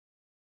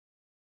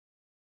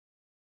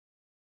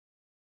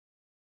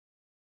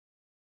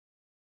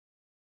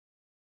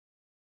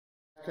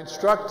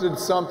Constructed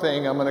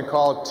something I'm going to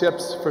call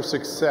tips for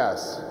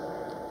success.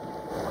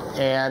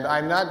 And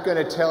I'm not going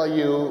to tell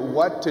you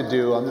what to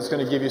do, I'm just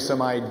going to give you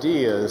some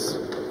ideas.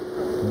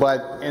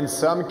 But in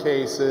some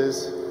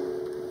cases,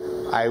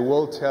 I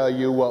will tell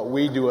you what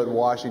we do at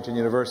Washington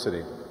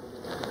University.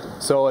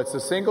 So it's a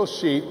single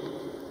sheet,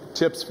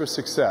 tips for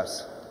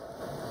success.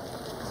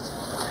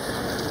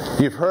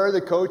 You've heard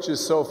the coaches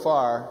so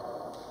far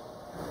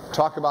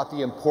talk about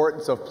the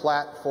importance of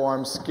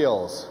platform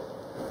skills.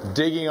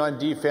 Digging on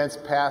defense,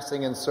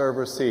 passing, and serve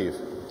receive.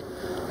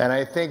 And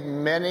I think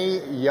many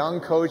young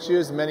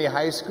coaches, many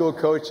high school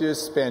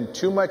coaches spend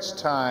too much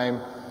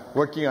time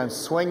working on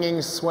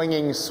swinging,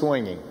 swinging,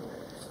 swinging.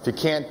 If you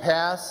can't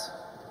pass,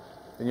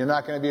 then you're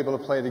not going to be able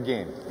to play the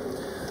game.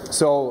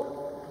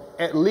 So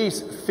at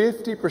least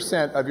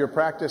 50% of your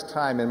practice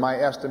time, in my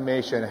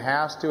estimation,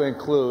 has to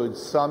include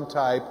some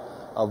type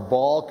of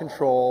ball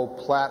control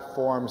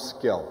platform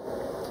skill.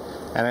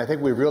 And I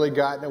think we've really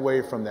gotten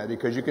away from that,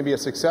 because you can be a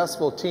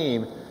successful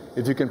team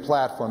if you can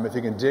platform. If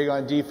you can dig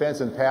on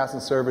defense and pass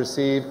and serve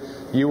receive,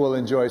 you will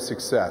enjoy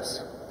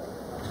success.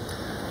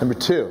 Number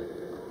 2,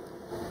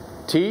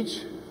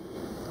 teach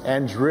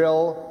and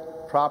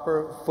drill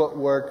proper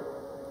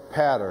footwork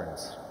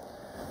patterns.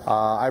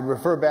 I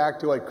refer back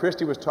to what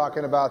Christy was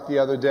talking about the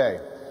other day.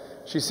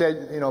 She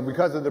said,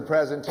 because of the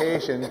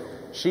presentation,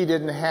 she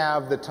didn't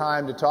have the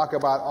time to talk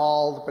about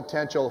all the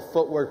potential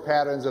footwork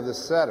patterns of the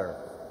setter.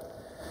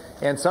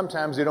 And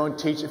sometimes they don't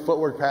teach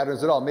footwork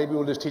patterns at all. Maybe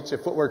we'll just teach a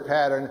footwork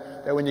pattern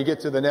that when you get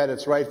to the net,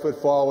 it's right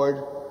foot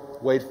forward,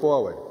 weight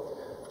forward.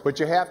 But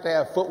you have to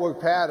have footwork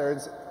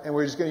patterns, and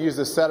we're just going to use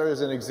the setter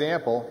as an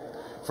example,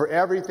 for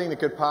everything that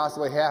could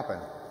possibly happen.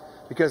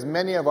 Because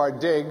many of our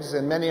digs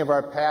and many of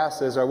our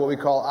passes are what we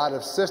call out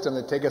of system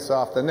that take us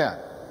off the net.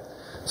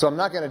 So I'm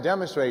not going to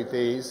demonstrate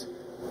these.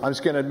 I'm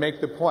just going to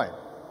make the point.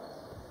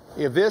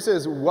 If this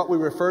is what we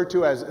refer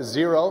to as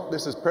 0,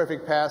 this is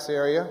perfect pass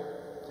area,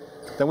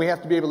 then we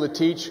have to be able to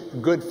teach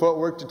good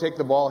footwork to take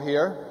the ball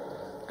here,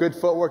 good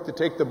footwork to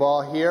take the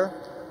ball here,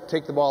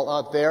 take the ball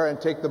out there, and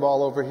take the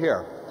ball over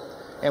here.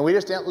 And we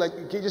just can't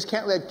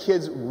let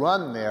kids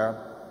run there.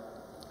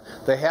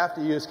 They have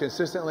to use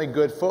consistently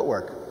good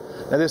footwork.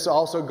 Now this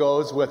also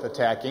goes with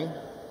attacking,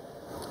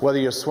 whether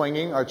you're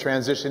swinging or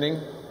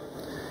transitioning.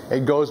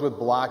 It goes with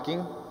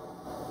blocking.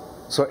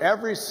 So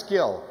every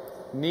skill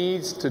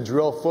needs to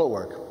drill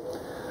footwork.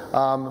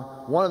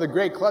 One of the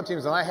great club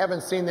teams, and I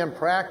haven't seen them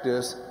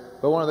practice,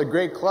 but one of the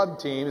great club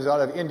teams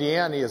out of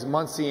Indiana is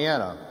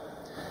Munciana.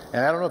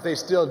 And I don't know if they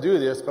still do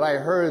this, but I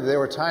heard there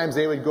were times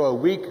they would go a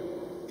week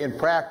in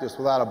practice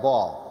without a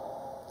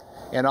ball.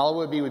 And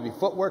all it would be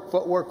footwork,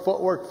 footwork,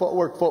 footwork,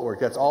 footwork, footwork.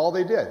 That's all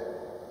they did.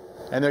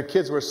 And their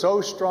kids were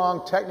so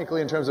strong technically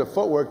in terms of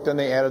footwork, then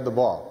they added the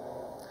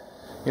ball.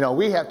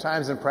 We have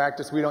times in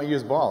practice we don't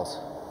use balls.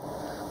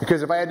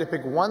 Because if I had to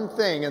pick one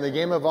thing in the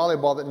game of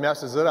volleyball that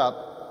messes it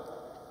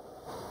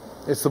up,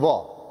 it's the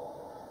ball.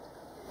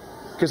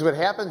 Because what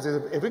happens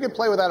is, if we could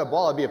play without a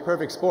ball, it'd be a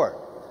perfect sport.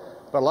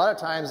 But a lot of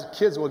times,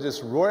 kids will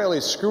just royally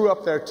screw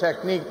up their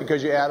technique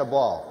because you add a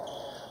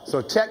ball.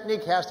 So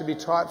technique has to be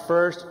taught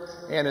first,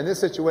 and in this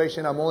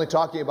situation, I'm only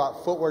talking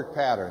about footwork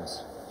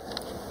patterns.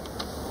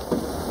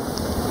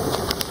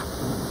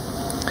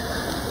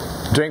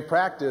 During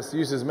practice,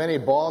 use as many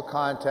ball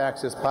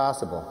contacts as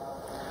possible.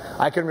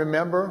 I can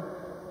remember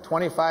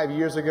 25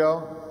 years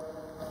ago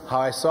how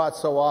I saw it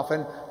so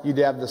often. You'd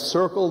have the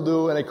circle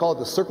do, and they call it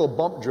the circle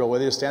bump drill, where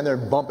they just stand there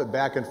and bump it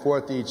back and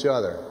forth to each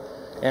other.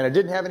 And it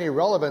didn't have any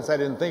relevance, I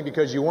didn't think,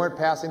 because you weren't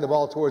passing the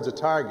ball towards a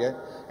target,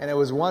 and it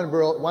was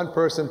one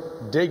person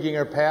digging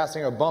or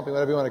passing or bumping,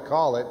 whatever you want to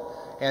call it,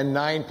 and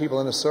 9 people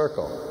in a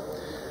circle.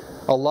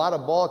 A lot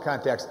of ball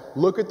contacts.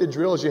 Look at the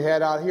drills you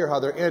had out here, how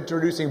they're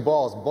introducing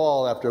balls,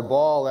 ball after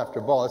ball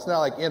after ball. It's not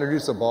like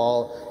introduce a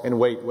ball and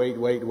wait, wait,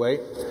 wait, wait.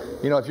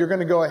 If you're going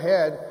to go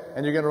ahead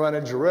and you're going to run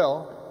a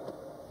drill,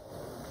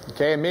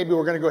 okay, and maybe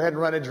we're going to go ahead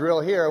and run a drill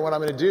here. What I'm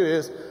going to do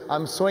is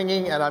I'm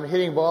swinging and I'm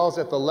hitting balls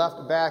at the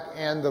left back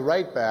and the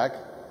right back.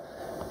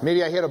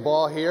 Maybe I hit a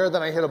ball here,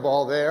 then I hit a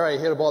ball there, I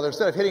hit a ball there.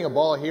 Instead of hitting a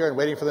ball here and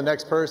waiting for the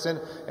next person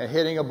and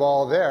hitting a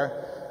ball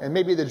there, and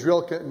maybe the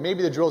drill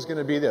is going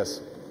to be this.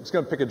 I'm just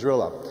going to pick a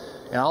drill up.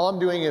 And all I'm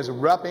doing is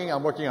repping.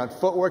 I'm working on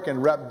footwork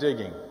and rep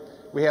digging.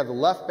 We have the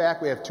left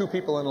back, we have 2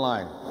 people in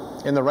line.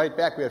 In the right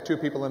back, we have 2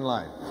 people in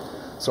line.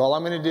 So all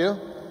I'm going to do,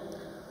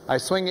 I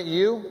swing at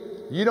you.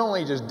 You don't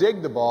only just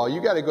dig the ball, you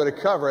got to go to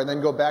cover and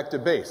then go back to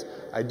base.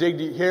 I dig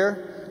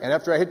here, and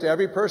after I hit to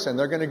every person,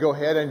 they're going to go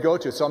ahead and go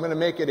to. So I'm going to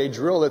make it a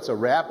drill that's a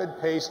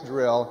rapid-paced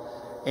drill,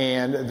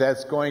 and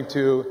that's going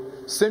to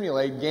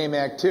simulate game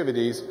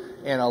activities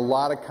and a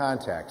lot of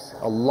contacts.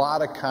 A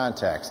lot of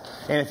contacts.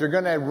 And if you're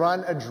going to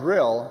run a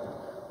drill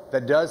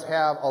that does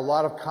have a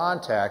lot of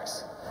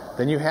contacts,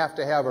 then you have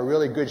to have a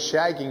really good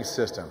shagging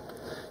system.